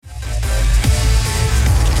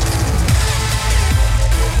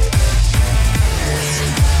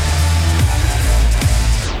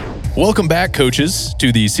Welcome back, coaches,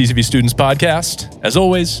 to the CCV Students Podcast. As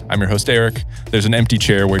always, I'm your host, Eric. There's an empty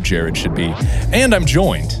chair where Jared should be. And I'm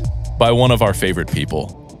joined by one of our favorite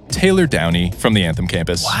people, Taylor Downey from the Anthem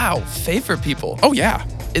campus. Wow, favorite people. Oh, yeah.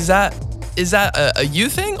 Is that a you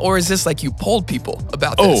thing, or is this like you polled people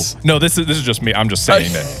about this? Oh, no, this is just me. I'm just saying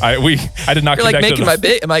it. I did not You're like connect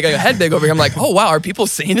making my head big over here. I'm like, oh wow, are people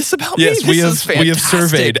saying this about me? Yes, This we have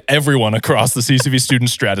surveyed everyone across the CCV student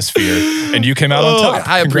stratosphere, and you came out on top.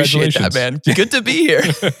 I appreciate that, man. Good to be here.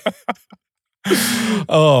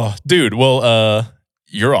 Oh, dude. Well,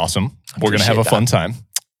 you're awesome. We're going to have a fun time.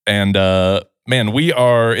 And man, we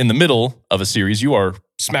are in the middle of a series. You are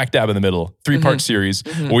smack dab in the middle, 3-part series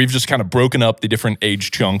where we've just kind of broken up the different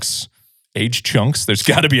age chunks. Age chunks? There's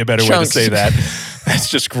got to be a better way to say that. That's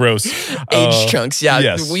just gross. Age chunks. Yeah.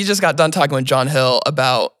 Yes. We just got done talking with John Hill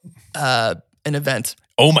about an event.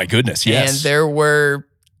 Oh my goodness. Yes. And there were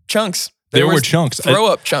chunks. There were chunks.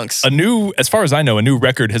 Throw-up chunks. As far as I know, a new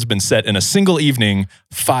record has been set in a single evening,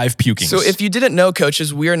 5 pukings. So if you didn't know,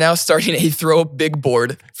 coaches, we are now starting a throw-up big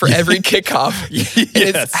board for every kickoff.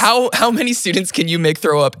 And it's how many students can you make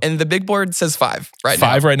throw up? And the big board says 5 right now.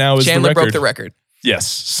 5 right now is Chandler the record. broke the record. Yes.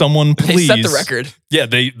 Someone please. They set the record. Yeah,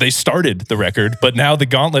 they started the record, but now the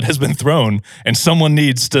gauntlet has been thrown and someone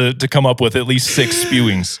needs to come up with at least 6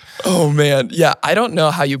 spewings. Oh, man. Yeah, I don't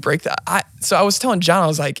know how you break that. So I was telling John, I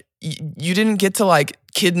was like, you didn't get to like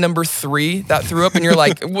kid number 3 that threw up and you're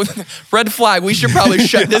like, red flag, we should probably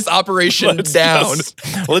shut this operation down.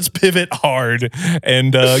 Let's pivot hard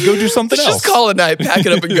and go do something else. Just call it a night, pack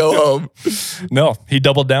it up and go home. No, he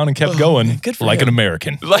doubled down and kept going like an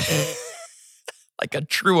American. Like a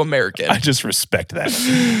true American. I just respect that.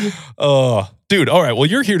 Dude, all right. Well,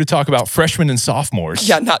 you're here to talk about freshmen and sophomores.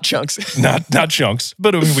 Yeah, not chunks. not chunks,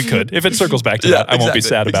 but I mean, we could. If it circles back to that, I won't be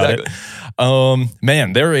sad about it.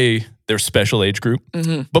 Man, they're special age group.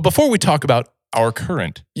 But before we talk about our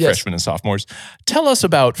current freshmen and sophomores, tell us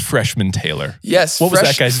about Freshman Taylor. Yes. What was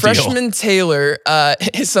that guy's deal? Freshman Taylor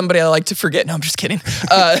is somebody I like to forget. No, I'm just kidding.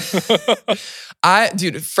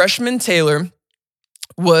 Freshman Taylor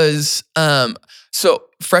was... So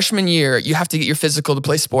freshman year, you have to get your physical to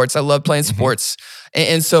play sports. I love playing sports.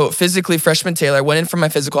 And so physically, freshman Taylor, I went in for my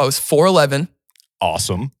physical. I was 4'11".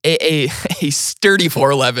 Awesome. A sturdy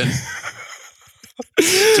 4'11".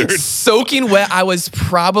 Soaking wet, I was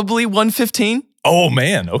probably 115. Oh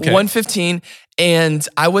man, okay. 115. And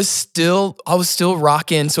I was still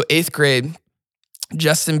rocking. So 8th grade,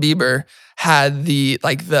 Justin Bieber had the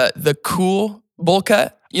cool bowl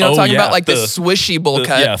cut. You know what I'm talking about? Like the swishy bowl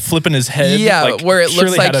cut. Yeah, flipping his head. Yeah, where it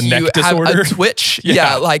looks like you have a twitch.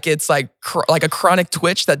 Yeah, like it's like a chronic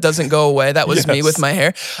twitch that doesn't go away. That was me with my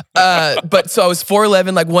hair. But so I was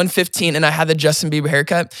 4'11", like 115, and I had the Justin Bieber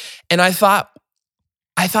haircut. And I thought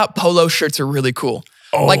polo shirts are really cool.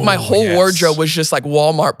 Oh, like my whole wardrobe was just like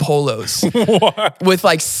Walmart polos with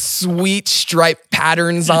like sweet striped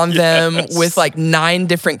patterns on them with like 9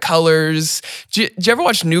 different colors. Did you ever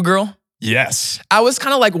watch New Girl? Yes. I was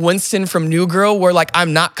kind of like Winston from New Girl, where like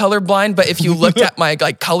I'm not colorblind, but if you looked at my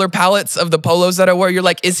like color palettes of the polos that I wear, you're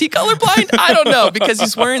like, is he colorblind? I don't know, because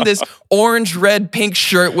he's wearing this orange, red, pink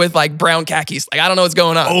shirt with like brown khakis. Like I don't know what's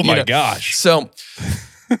going on. Oh my gosh. So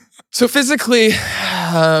physically,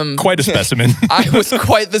 quite a specimen. I was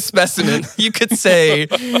quite the specimen. You could say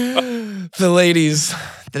the ladies,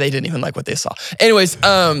 they didn't even like what they saw. Anyways,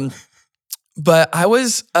 but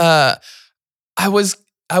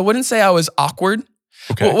I wouldn't say I was awkward.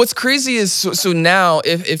 Okay. Well, what's crazy is, so now,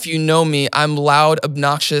 if you know me, I'm loud,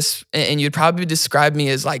 obnoxious, and you'd probably describe me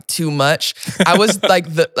as like too much. I was like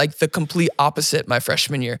the complete opposite my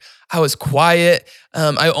freshman year. I was quiet.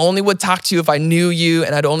 I only would talk to you if I knew you,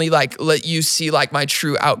 and I'd only like let you see like my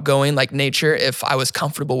true outgoing like nature if I was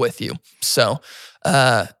comfortable with you. So,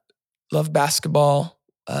 love basketball.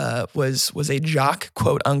 Was a jock,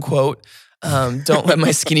 quote unquote. Don't let my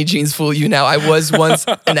skinny jeans fool you. Now, I was once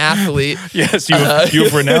an athlete. Yes,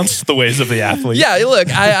 you've renounced the ways of the athlete. Yeah, look,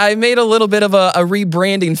 I made a little bit of a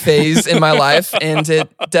rebranding phase in my life, and it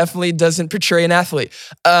definitely doesn't portray an athlete.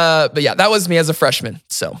 But yeah, that was me as a freshman.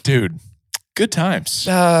 So, dude, good times.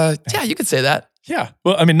 Yeah, you could say that. Yeah.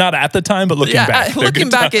 Well, I mean, not at the time, but looking back. Looking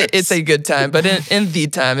back, it's a good time. But in the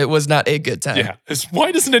time, it was not a good time. Yeah.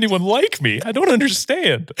 Why doesn't anyone like me? I don't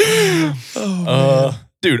understand.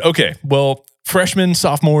 Dude, okay. Well, freshmen,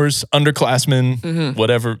 sophomores, underclassmen,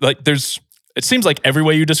 whatever. Like it seems like every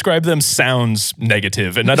way you describe them sounds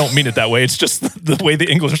negative. And I don't mean it that way. It's just the way the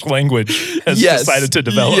English language has decided to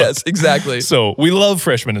develop. Yes, exactly. So we love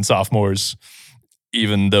freshmen and sophomores,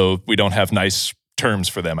 even though we don't have nice terms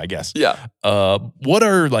for them, I guess. Yeah. What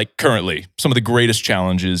are like currently some of the greatest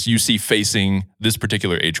challenges you see facing this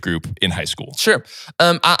particular age group in high school? Sure.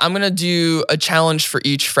 I'm going to do a challenge for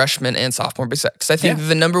each freshman and sophomore because I think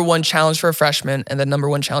the number one challenge for a freshman and the number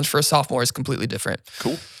one challenge for a sophomore is completely different.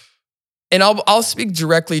 Cool. And I'll speak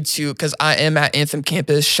directly to, because I am at Anthem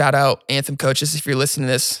campus. Shout out Anthem coaches if you're listening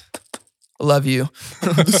to this. I love you.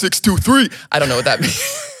 The 623. I don't know what that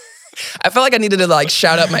means. I felt like I needed to like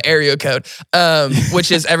shout out my area code, which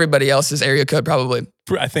is everybody else's area code probably.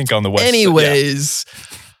 I think on the west. Anyways,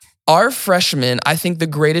 our freshmen, I think the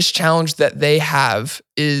greatest challenge that they have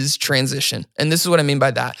is transition. And this is what I mean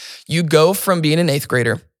by that. You go from being an 8th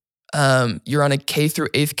grader, you're on a K through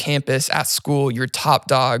 8th campus at school, you're top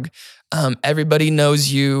dog. Everybody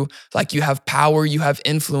knows you, like you have power, you have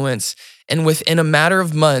influence. And within a matter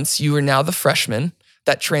of months, you are now the freshman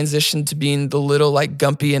that transitioned to being the little like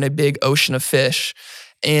gumpy in a big ocean of fish.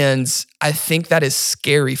 And I think that is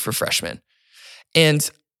scary for freshmen. And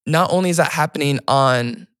not only is that happening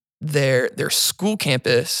on their school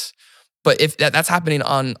campus, but if that's happening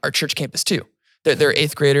on our church campus too. They're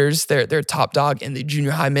 8th graders, they're top dog in the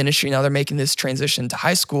junior high ministry. Now they're making this transition to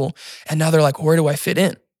high school. And now they're like, where do I fit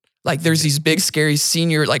in? Like there's these big, scary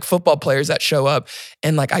senior like football players that show up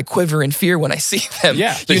and like I quiver in fear when I see them,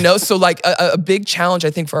 you know? So like a big challenge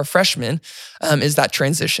I think for our freshmen is that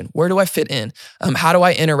transition. Where do I fit in? How do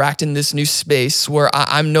I interact in this new space where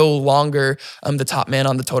I'm no longer the top man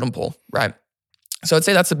on the totem pole, right? So I'd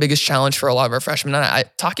say that's the biggest challenge for a lot of our freshmen. And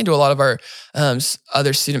talking to a lot of our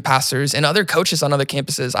other student pastors and other coaches on other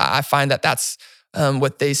campuses, I find that that's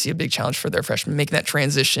what they see a big challenge for their freshmen, making that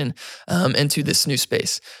transition into this new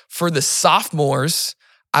space. For the sophomores,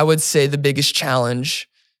 I would say the biggest challenge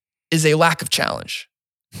is a lack of challenge.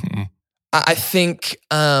 I think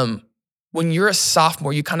when you're a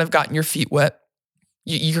sophomore, you kind of gotten your feet wet.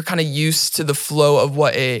 You're kind of used to the flow of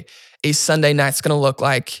what a Sunday night's going to look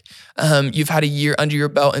like. You've had a year under your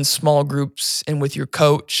belt in small groups and with your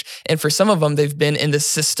coach. And for some of them, they've been in the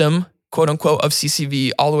system, quote unquote, of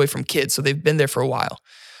CCV all the way from kids. So they've been there for a while.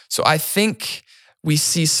 So I think we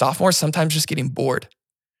see sophomores sometimes just getting bored.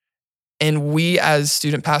 And we as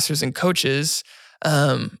student pastors and coaches,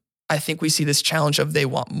 I think we see this challenge of they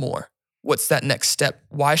want more. What's that next step?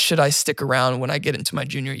 Why should I stick around when I get into my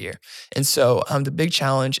junior year? And so the big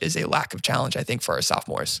challenge is a lack of challenge, I think, for our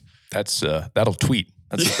sophomores. That'll tweet.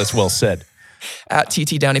 That's well said. At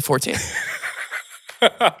TT Downey 14.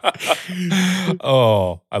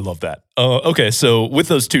 Oh, I love that. Okay, so with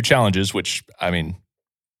those two challenges, which I mean,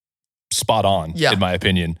 spot on in my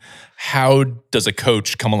opinion, how does a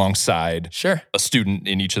coach come alongside a student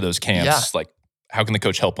in each of those camps? Like, how can the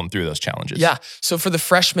coach help them through those challenges? Yeah. So for the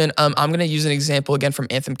freshmen, I'm going to use an example again from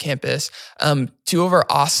Anthem campus. Two of our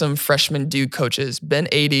awesome freshman dude coaches, Ben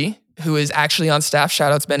Ady, who is actually on staff.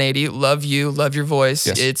 Shout out to Ben Ady. Love you. Love your voice.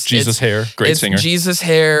 Yes. It's Jesus Hair. Great singer. Jesus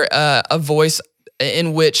Hair, a voice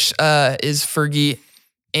in which is Fergie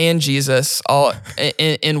and Jesus all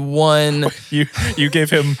in one. You gave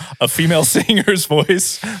him a female singer's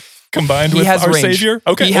voice combined with our range. Savior?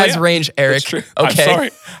 Okay. He has range, Eric. Okay. I'm sorry.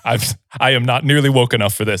 I am not nearly woke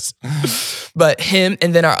enough for this. But him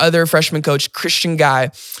and then our other freshman coach, Christian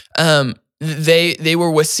Guy, they were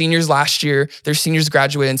with seniors last year. Their seniors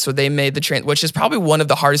graduated, and so they made the which is probably one of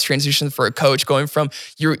the hardest transitions for a coach, going from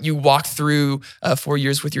you walk through 4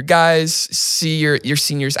 years with your guys, see your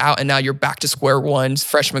seniors out, and now you're back to square one,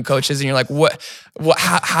 freshman coaches, and you're like,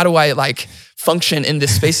 how do I like function in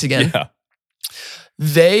this space again?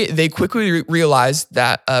 They quickly realized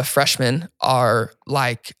that freshmen are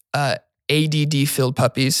like ADD filled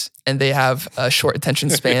puppies, and they have short attention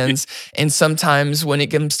spans. And sometimes when it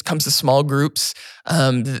comes to small groups,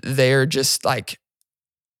 they're just like,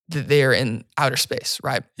 they're in outer space,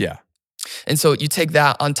 right? Yeah. And so you take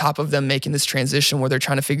that on top of them making this transition where they're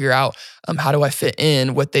trying to figure out how do I fit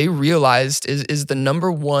in. What they realized is the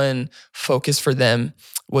number one focus for them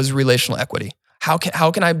was relational equity. How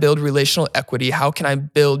can I build relational equity? How can I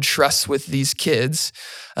build trust with these kids,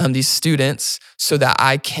 these students, so that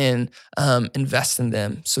I can invest in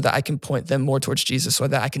them, so that I can point them more towards Jesus, so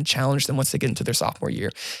that I can challenge them once they get into their sophomore year?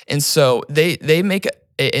 And so they make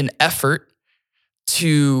an effort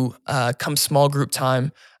to come small group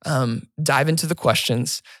time, dive into the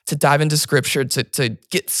questions, to dive into scripture, to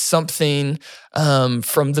get something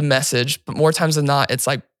from the message. But more times than not, it's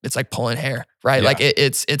like pulling hair, right? Yeah. Like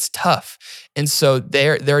it's tough. And so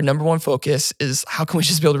their number one focus is how can we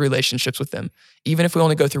just build relationships with them, even if we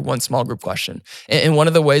only go through one small group question. And one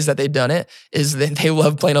of the ways that they've done it is that they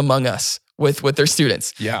love playing Among Us with their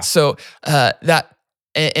students. Yeah. So that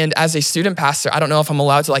And as a student pastor, I don't know if I'm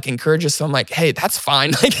allowed to like encourage us. So I'm like, hey, that's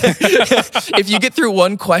fine. Like, if you get through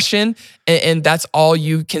one question and that's all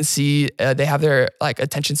you can see, they have their like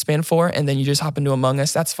attention span for, and then you just hop into Among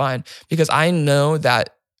Us, that's fine. Because I know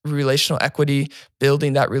that relational equity,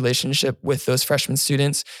 building that relationship with those freshman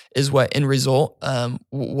students is what, in result,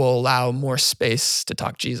 will allow more space to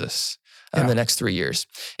talk Jesus in the next 3 years.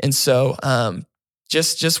 And so,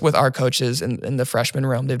 just with our coaches in the freshman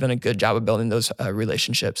realm, they've done a good job of building those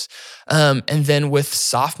relationships. And then with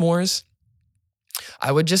sophomores,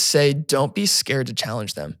 I would just say, don't be scared to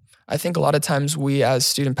challenge them. I think a lot of times we as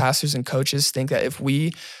student pastors and coaches think that if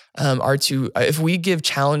we give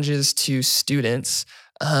challenges to students,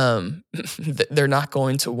 they're not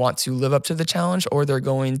going to want to live up to the challenge, or they're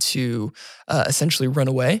going to essentially run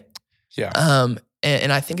away. Yeah.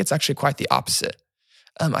 And I think it's actually quite the opposite.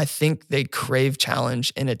 I think they crave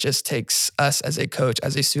challenge, and it just takes us as a coach,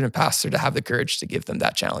 as a student pastor, to have the courage to give them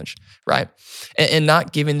that challenge, right? And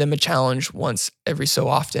not giving them a challenge once every so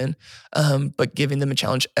often, but giving them a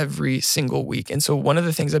challenge every single week. And so one of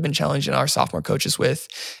the things I've been challenging our sophomore coaches with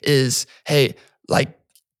is, hey, like,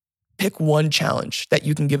 pick one challenge that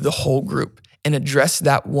you can give the whole group and address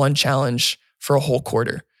that one challenge for a whole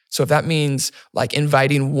quarter. So if that means like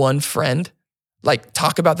inviting one friend, like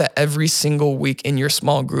talk about that every single week in your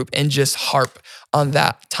small group and just harp on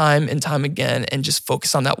that time and time again and just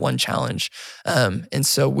focus on that one challenge. And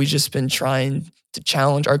so we've just been trying to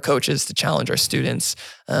challenge our coaches, to challenge our students,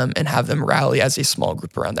 and have them rally as a small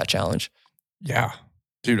group around that challenge. Yeah.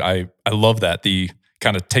 Dude, I love that. The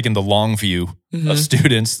kind of taking the long view of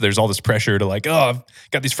students. There's all this pressure to like, oh, I've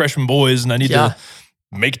got these freshman boys and I need to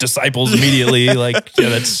make disciples immediately. Like,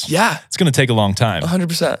 it's going to take a long time.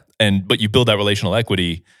 100%. But you build that relational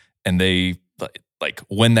equity, and they like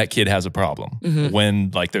when that kid has a problem,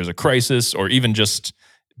 when like there's a crisis, or even just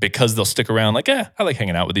because they'll stick around, like, I like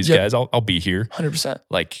hanging out with these guys. I'll be here. 100%.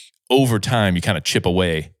 Like over time, you kind of chip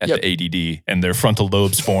away at the ADD, and their frontal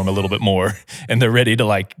lobes form a little bit more, and they're ready to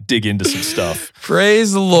like dig into some stuff.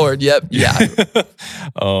 Praise the Lord. Yep. Yeah.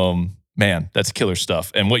 Man, that's killer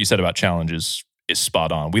stuff. And what you said about challenges is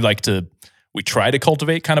spot on. We try to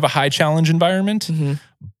cultivate kind of a high challenge environment,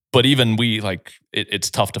 but even it's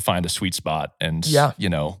tough to find a sweet spot. And you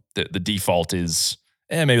know, the default is,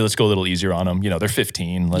 maybe let's go a little easier on them. You know, they're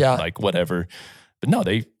 15, like whatever. But no,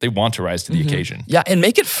 they want to rise to the occasion. Yeah, and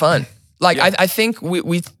make it fun. Like I think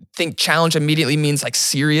we think challenge immediately means like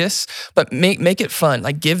serious, but make it fun.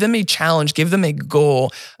 Like give them a challenge, give them a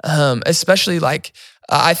goal. Especially like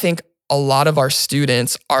I think a lot of our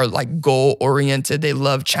students are like goal oriented. They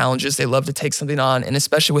love challenges. They love to take something on. And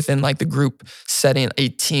especially within like the group setting, a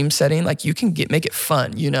team setting, like you can make it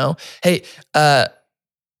fun, you know? Hey,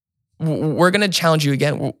 we're going to challenge you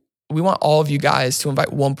again. We want all of you guys to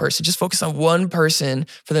invite one person. Just focus on one person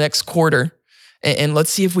for the next quarter. And let's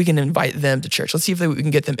see if we can invite them to church. Let's see if we can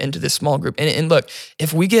get them into this small group. And look,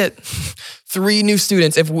 if we get 3 new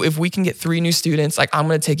students, if we can get 3 new students, like I'm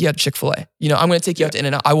going to take you out to Chick-fil-A. You know, I'm going to take you out to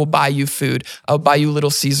In-N-Out. I will buy you food. I'll buy you Little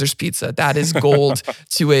Caesars pizza. That is gold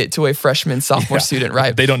to a freshman, sophomore student,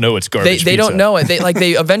 right? They don't know it's garbage. They don't know it.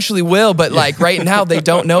 They eventually will, but like right now they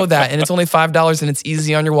don't know that. And it's only $5 and it's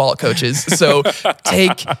easy on your wallet, coaches. So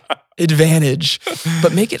take advantage,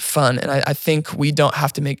 but make it fun. And I think we don't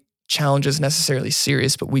have to make challenges necessarily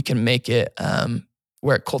serious, but we can make it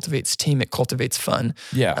where it cultivates team, it cultivates fun.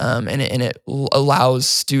 Yeah. And it allows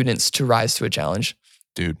students to rise to a challenge.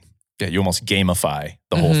 Dude, yeah, you almost gamify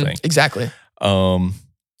the whole thing. Exactly. All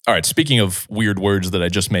right, speaking of weird words that I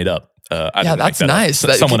just made up. That's nice.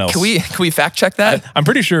 Someone else. Can we fact check that? I'm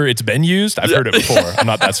pretty sure it's been used. I've heard it before. I'm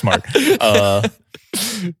not that smart.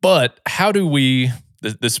 But how do we...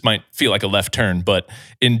 This might feel like a left turn, but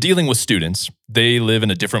in dealing with students, they live in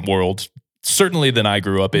a different world, certainly than I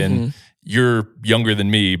grew up in. You're younger than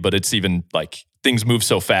me, but it's even like things move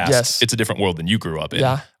so fast. Yes. It's a different world than you grew up in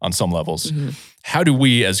on some levels. How do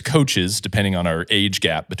we as coaches, depending on our age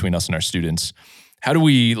gap between us and our students, how do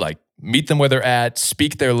we like meet them where they're at,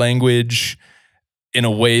 speak their language in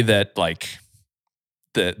a way that like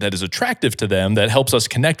that is attractive to them, that helps us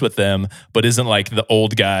connect with them, but isn't like the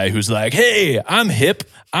old guy who's like, hey, I'm hip,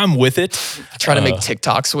 I'm with it. Trying to make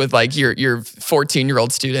TikToks with like your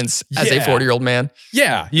 14-year-old students as a 40-year-old man.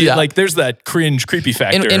 Yeah. Like there's that cringe, creepy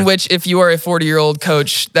factor. In which if you are a 40-year-old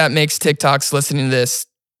coach that makes TikToks listening to this,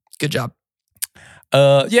 good job.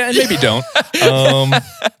 Yeah, and maybe don't.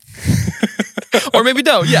 Or maybe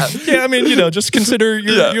don't, yeah. I mean, just consider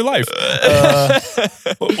your life.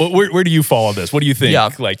 Where do you fall on this? What do you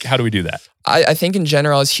think? Like, how do we do that? I think in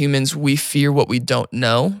general, as humans, we fear what we don't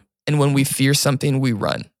know. And when we fear something, we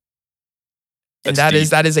run. And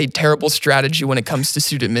that is a terrible strategy when it comes to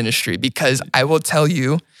student ministry, because I will tell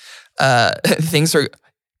you, things are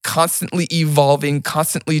constantly evolving,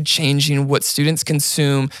 constantly changing. What students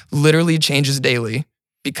consume literally changes daily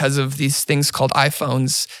because of these things called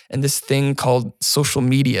iPhones and this thing called social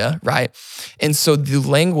media, right? And so the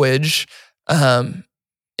language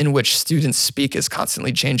in which students speak is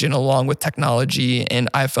constantly changing along with technology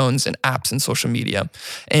and iPhones and apps and social media.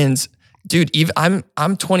 And dude, even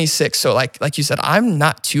I'm 26, so like you said, I'm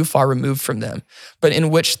not too far removed from them. But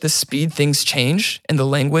in which the speed things change and the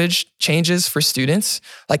language changes for students,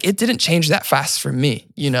 like it didn't change that fast for me,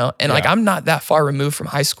 you know? And like I'm not that far removed from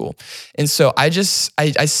high school. And so I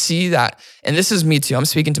see that, and this is me too, I'm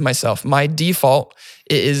speaking to myself. My default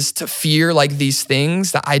is to fear like these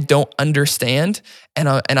things that I don't understand, and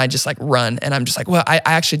I just like run, and I'm just like, well, I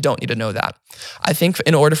actually don't need to know that. I think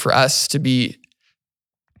in order for us to be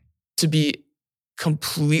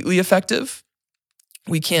completely effective,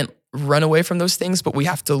 we can't run away from those things, but we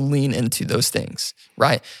have to lean into those things,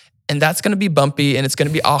 right? And that's going to be bumpy, and it's going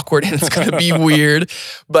to be awkward, and it's going to be weird,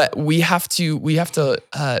 but we have to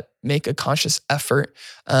make a conscious effort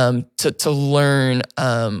to learn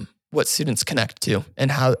what students connect to and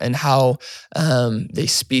how they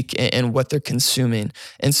speak and what they're consuming.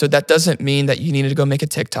 And so that doesn't mean that you need to go make a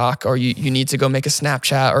TikTok or you need to go make a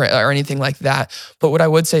Snapchat or anything like that. But what I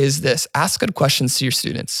would say is this: ask good questions to your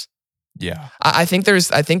students. Yeah, I think there's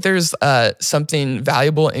something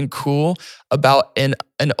valuable and cool about an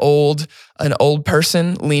old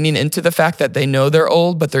person leaning into the fact that they know they're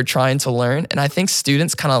old, but they're trying to learn. And I think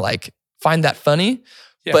students kind of like find that funny.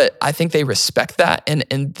 Yeah. But I think they respect that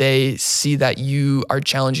and they see that you are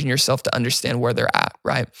challenging yourself to understand where they're at,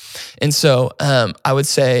 right? And so I would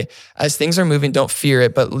say as things are moving, don't fear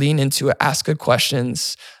it, but lean into it, ask good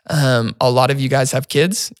questions. A lot of you guys have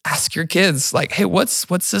kids. Ask your kids like, hey, what's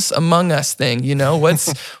this Among Us thing? You know, what's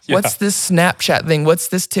this Snapchat thing? What's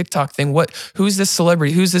this TikTok thing? Who's this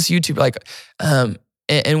celebrity? Who's this YouTuber? Like,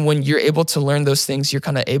 and when you're able to learn those things, you're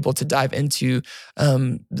kind of able to dive into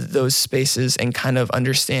those spaces and kind of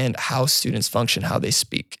understand how students function, how they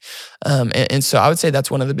speak. And so I would say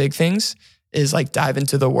that's one of the big things is like dive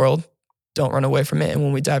into the world. Don't run away from it. And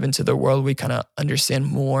when we dive into the world, we kind of understand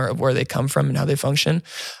more of where they come from and how they function.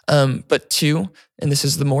 But two, and this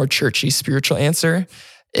is the more churchy spiritual answer,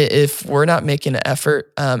 if we're not making an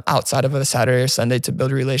effort outside of a Saturday or Sunday to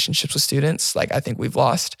build relationships with students, like I think we've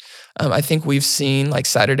lost. I think we've seen like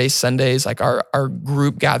Saturdays, Sundays, like our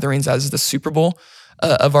group gatherings as the Super Bowl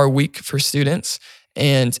of our week for students.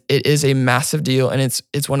 And it is a massive deal. And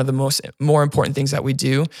it's one of the more important things that we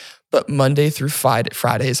do. But Monday through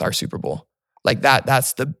Friday is our Super Bowl. Like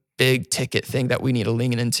that's the big ticket thing that we need to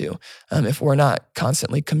lean into. If we're not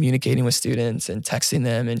constantly communicating with students and texting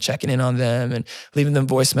them and checking in on them and leaving them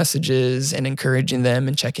voice messages and encouraging them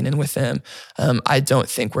and checking in with them, I don't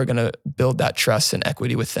think we're going to build that trust and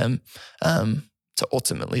equity with them to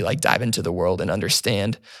ultimately like dive into the world and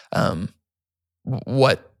understand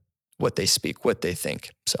what they speak, what they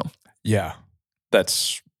think. So yeah,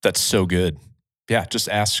 that's so good. Yeah, just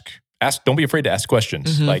ask. Don't be afraid to ask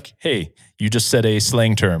questions. Mm-hmm. Like, hey, you just said a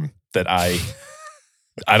slang term that I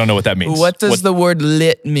don't know what that means. What does the word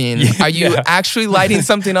lit mean? Yeah, are you actually lighting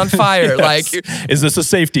something on fire? Yes. Like, is this a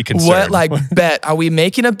safety concern? What, like, bet? Are we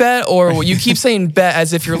making a bet? Or you keep saying bet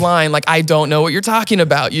as if you're lying. Like, I don't know what you're talking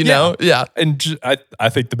about, you know? Yeah. And I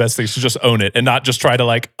think the best thing is to just own it and not just try to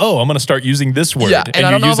like, oh, I'm going to start using this word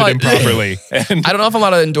and you use it improperly. And I don't know if I'm allowed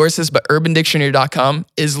to endorse this, but urbandictionary.com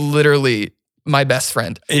is literally my best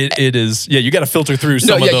friend. It is. Yeah, you got to filter through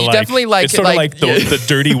some of the like. Definitely like it's sort of like the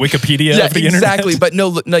dirty Wikipedia of the internet. Exactly. But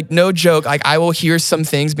no joke. Like I will hear some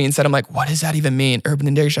things being said. I'm like, what does that even mean?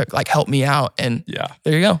 Urban Dictionary, like help me out. And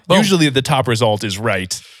there you go. Boom. Usually the top result is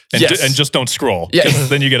right. And, and just don't scroll. Yeah.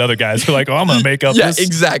 Then you get other guys who are like, oh, I'm going to make up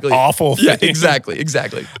this awful thing. Yeah,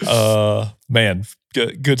 exactly. Man,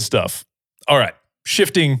 good stuff. All right.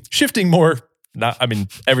 Shifting more.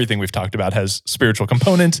 Everything we've talked about has spiritual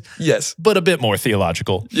component. Yes. But a bit more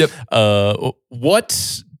theological. Yep.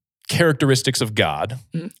 What characteristics of God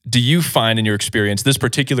do you find in your experience, this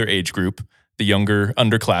particular age group, the younger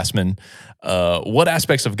underclassmen, what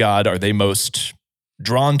aspects of God are they most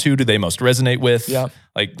drawn to? Do they most resonate with? Yeah.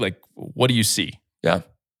 Like what do you see? Yeah.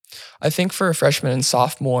 I think for a freshman and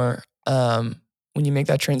sophomore, when you make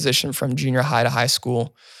that transition from junior high to high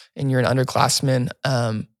school and you're an underclassman,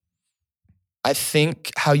 I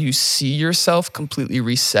think how you see yourself completely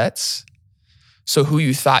resets. So who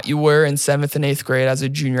you thought you were in 7th and 8th grade as a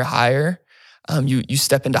junior higher, you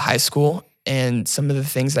step into high school and some of the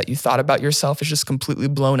things that you thought about yourself is just completely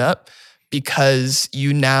blown up because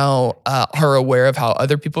you now are aware of how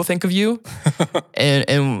other people think of you,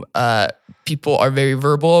 and people are very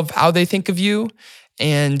verbal of how they think of you,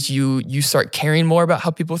 and you start caring more about how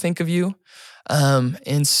people think of you.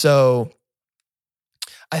 And so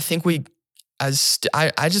I think I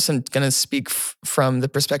just am going to speak from the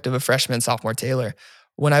perspective of freshman, sophomore Taylor.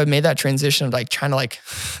 When I made that transition of like trying to like,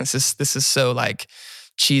 this is so like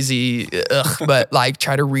cheesy, but like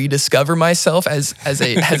try to rediscover myself as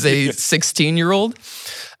a 16-year-old.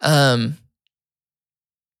 I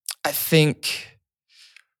think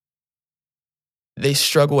they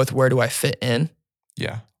struggle with, where do I fit in?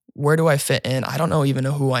 Yeah. Where do I fit in? I don't even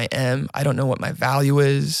know who I am. I don't know what my value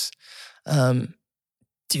is.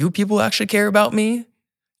 Do people actually care about me?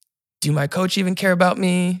 Do my coach even care about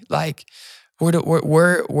me? Like, where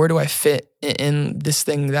do I fit in this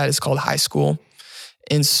thing that is called high school?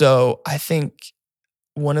 And so I think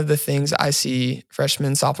one of the things I see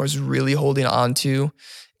freshmen, sophomores really holding on to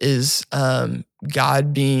is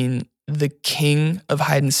God being the king of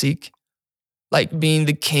hide and seek. Like being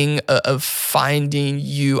the king of finding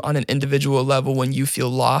you on an individual level when you feel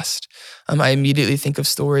lost. I immediately think of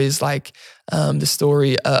stories like the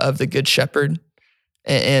story of the Good Shepherd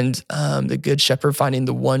and the Good Shepherd finding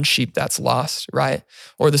the one sheep that's lost, right?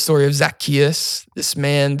 Or the story of Zacchaeus, this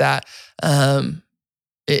man that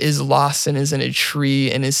is lost and is in a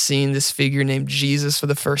tree and is seeing this figure named Jesus for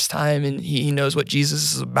the first time, and he knows what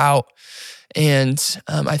Jesus is about. And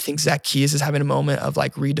I think Zacchaeus is having a moment of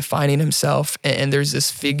like redefining himself. And there's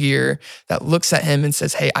this figure that looks at him and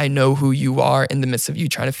says, hey, I know who you are in the midst of you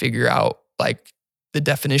trying to figure out like the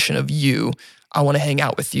definition of you. I want to hang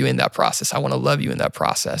out with you in that process. I want to love you in that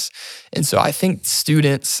process. And so I think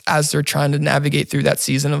students, as they're trying to navigate through that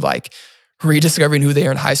season of like rediscovering who they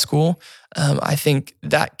are in high school, I think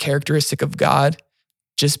that characteristic of God,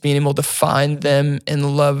 just being able to find them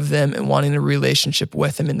and love them and wanting a relationship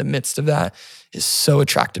with them in the midst of that, is so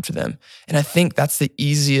attractive to them. And I think that's the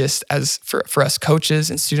easiest, as for us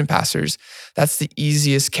coaches and student pastors, that's the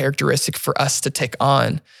easiest characteristic for us to take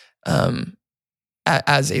on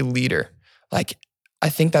as a leader. Like, I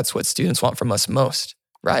think that's what students want from us most,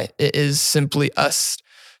 right? It is simply us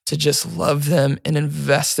to just love them and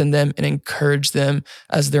invest in them and encourage them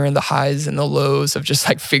as they're in the highs and the lows of just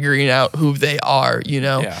like figuring out who they are, you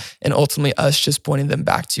know? Yeah. And ultimately us just pointing them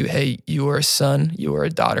back to, hey, you are a son, you are a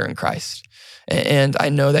daughter in Christ. And I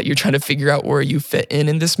know that you're trying to figure out where you fit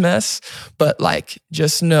in this mess, but like,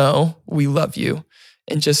 just know we love you.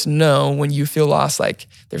 And just know when you feel lost, like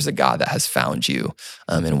there's a God that has found you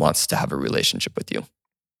and wants to have a relationship with you.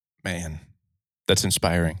 Man, that's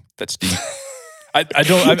inspiring. That's deep. I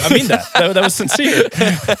mean that. That was sincere.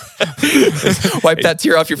 Wipe that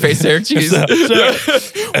tear off your face there. Jeez.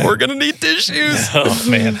 We're going to need tissues. Oh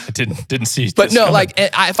man, I didn't see. But no, coming. like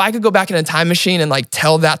if I could go back in a time machine and like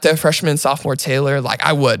tell that to freshman and sophomore Taylor, like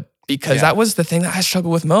I would, because that was the thing that I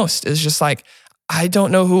struggled with most, is just like, I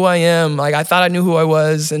don't know who I am. Like I thought I knew who I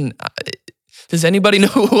was, and does anybody know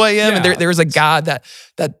who I am? Yeah. And there is a God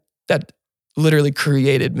that literally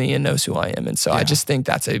created me and knows who I am. And so I just think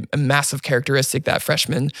that's a massive characteristic that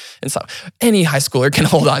freshmen and any high schooler can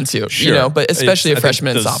hold on to, Sure. you know, but especially a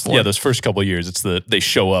freshman and sophomore. Yeah, those first couple of years, it's they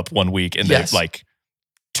show up one week and they're like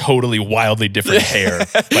totally wildly different hair,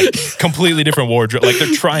 like completely different wardrobe. Like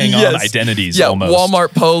they're trying on identities almost.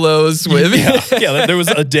 Walmart polos with. Yeah, there was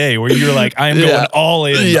a day where you were like, I am going all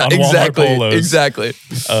in on Walmart polos. Exactly.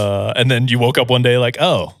 And then you woke up one day like,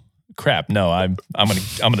 oh, crap, no, I'm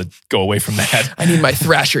gonna go away from that. I need my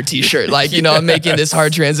Thrasher t-shirt. Like, you know, I'm making this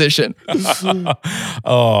hard transition.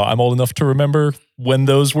 Oh, I'm old enough to remember when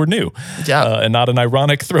those were new. Yeah. And not an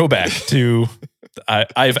ironic throwback to,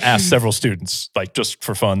 I've asked several students, like just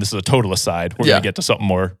for fun, this is a total aside, we're gonna get to something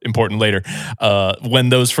more important later. When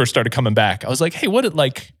those first started coming back, I was like, hey,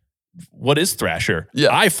 what is Thrasher? Yeah.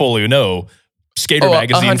 I fully know Skater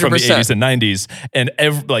magazine 100%. from the 80s and 90s.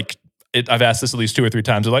 And I've asked this at least 2 or 3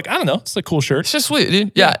 times. They're like, I don't know. It's a cool shirt. It's just sweet,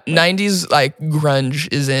 dude. Yeah. 90s, like,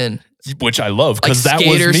 grunge is in. Which I love, because like that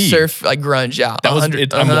was me. surf, like, grunge, yeah. That was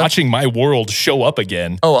it. I'm watching my world show up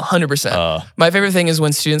again. Oh, 100%. My favorite thing is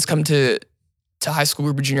when students come to high school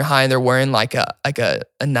group or junior high and they're wearing like a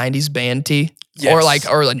 90s band tee. Yes.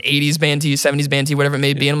 Or an 80s band tee, 70s band tee, whatever it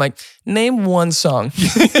may be. And I'm like, name one song.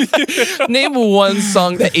 Name one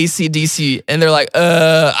song that AC/DC. And they're like,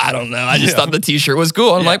 I don't know. I just thought the t-shirt was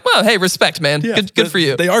cool. I'm like, well, hey, respect, man. Yeah. Good for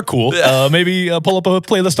you. They are cool. Maybe pull up a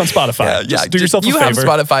playlist on Spotify. Just do yourself a favor. You have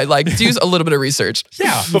Spotify. Like, do a little bit of research.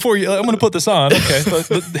 Yeah. Before I'm going to put this on. Okay.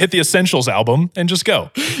 Hit the Essentials album and just go.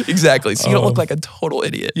 Exactly. So you don't look like a total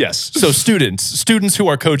idiot. Yes. So students who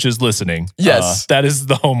are coaches listening. Yes. That is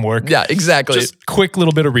the homework. Yeah, exactly. just quick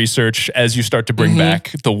little bit of research as you start to bring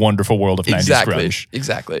back the wonderful world of 90s grunge.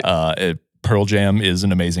 Exactly. Pearl Jam is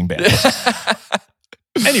an amazing band.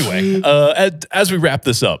 Anyway, as we wrap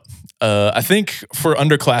this up, I think for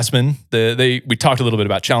underclassmen, we talked a little bit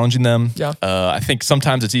about challenging them. Yeah. I think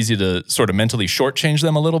sometimes it's easy to sort of mentally shortchange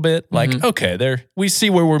them a little bit. Like, okay, we see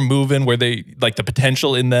where we're moving, where they like the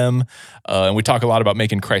potential in them, and we talk a lot about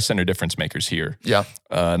making Christ-centered difference makers here. Yeah.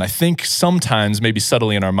 And I think sometimes, maybe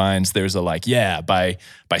subtly in our minds, there's a like, yeah, by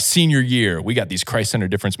senior year, we got these Christ-centered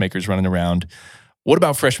difference makers running around. What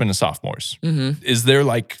about freshmen and sophomores? Is there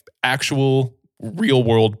like actual real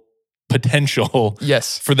world potential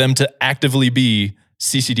for them to actively be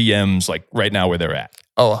CCDMs like right now where they're at?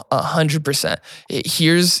 Oh, 100%.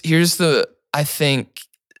 Here's the, I think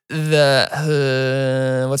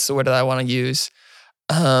the, what's the word that I want to use?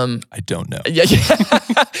 I don't know. Yeah.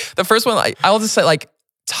 The first one, I'll just say like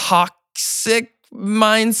toxic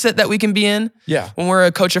mindset that we can be in. Yeah. When we're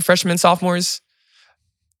a coach of freshmen and sophomores.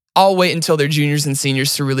 I'll wait until they're juniors and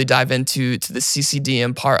seniors to really dive into the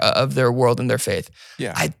CCDM part of their world and their faith.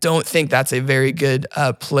 Yeah. I don't think that's a very good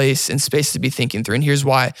place and space to be thinking through. And here's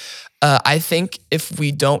why. I think if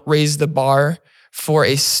we don't raise the bar for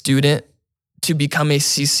a student to become a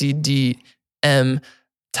CCDM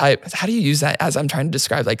type, how do you use that as I'm trying to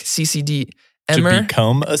describe, like CCDMer? To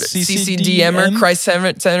become a CCDMer?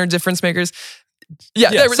 Christ-centered difference makers? Yeah,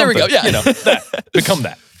 there we go. Yeah. You know, become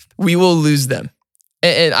that. We will lose them.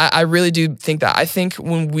 And I really do think that. I think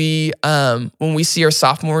when we see our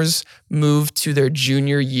sophomores move to their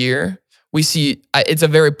junior year, we see it's a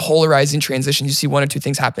very polarizing transition. You see one or two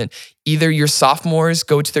things happen. Either your sophomores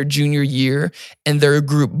go to their junior year and their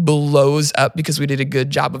group blows up because we did a good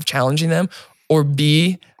job of challenging them, or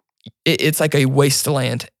B, it's like a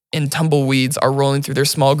wasteland and tumbleweeds are rolling through their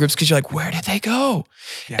small groups because you're like, where did they go?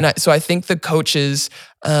 Yeah. And so I think the coaches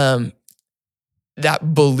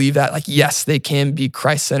that believe that, like, yes, they can be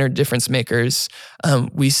Christ-centered difference makers,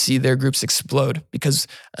 we see their groups explode because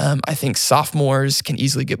I think sophomores can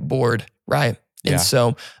easily get bored, right? Yeah. And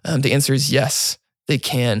so the answer is yes, they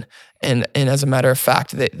can. And as a matter of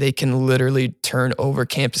fact, they can literally turn over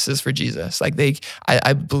campuses for Jesus. Like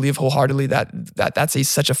I believe wholeheartedly that's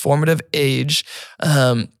such a formative age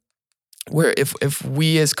where if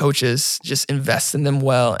we as coaches just invest in them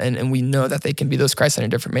well and we know that they can be those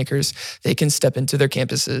Christ-centered difference makers, they can step into their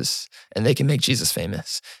campuses and they can make Jesus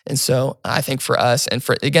famous. And so I think for us, and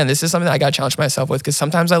again, this is something that I got to challenge myself with, because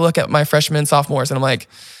sometimes I look at my freshmen and sophomores and I'm like,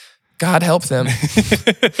 God help them.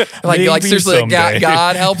 like seriously,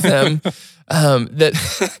 God help them.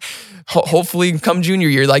 That hopefully come junior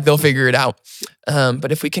year, like they'll figure it out.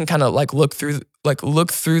 But if we can kind of look through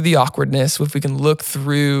the awkwardness, if we can look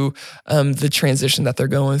through the transition that they're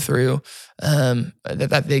going through,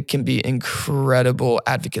 that they can be incredible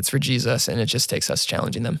advocates for Jesus, and it just takes us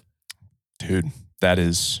challenging them. Dude, that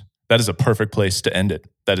is a perfect place to end it.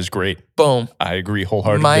 That is great. Boom. I agree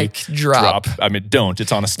wholeheartedly. Mic drop. I mean, don't.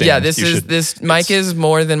 It's on a stand. Yeah, this mic is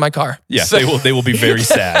more than my car. Yeah, so. they will be very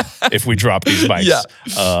sad if we drop these mics.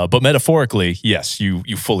 Yeah. But metaphorically, yes, you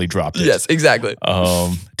fully dropped it. Yes, exactly.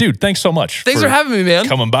 Dude, thanks so much. Thanks for having me, man.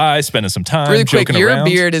 Coming by, spending some time, really quick, joking around.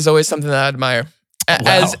 Your beard is always something that I admire.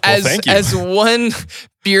 Thank you. As one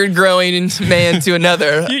beard growing man to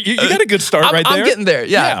another. you got a good start right there. I'm getting there.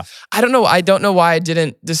 Yeah. I don't know why I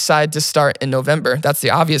didn't decide to start in November. That's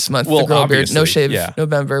the obvious month to grow a beard. No shave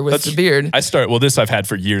November with the beard. This I've had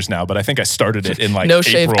for years now, but I think I started it in no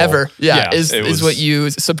shave April. Ever. Yeah, is what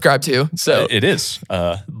you subscribe to. So it is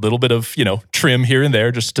a little bit of trim here and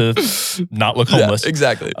there just to not look homeless. Yeah,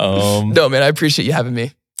 exactly. No, man, I appreciate you having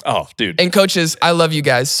me. Oh, dude. And coaches, I love you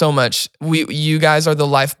guys so much. You guys are the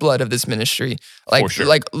lifeblood of this ministry. For sure.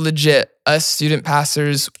 Like legit, us student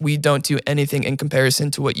pastors, we don't do anything in comparison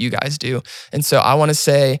to what you guys do. And so I want to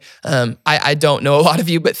say, I don't know a lot of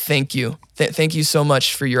you, but thank you. Thank you so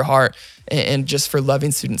much for your heart and just for loving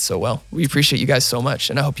students so well. We appreciate you guys so much.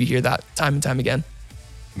 And I hope you hear that time and time again.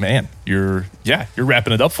 Man, you're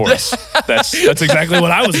wrapping it up for us. That's exactly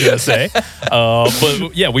what I was going to say.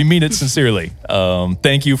 But yeah, we mean it sincerely.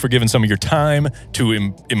 Thank you for giving some of your time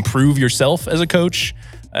to improve yourself as a coach.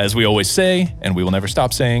 As we always say, and we will never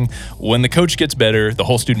stop saying, when the coach gets better, the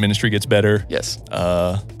whole student ministry gets better. Yes.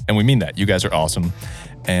 And we mean that. You guys are awesome.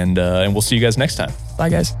 And we'll see you guys next time. Bye,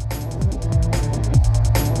 guys.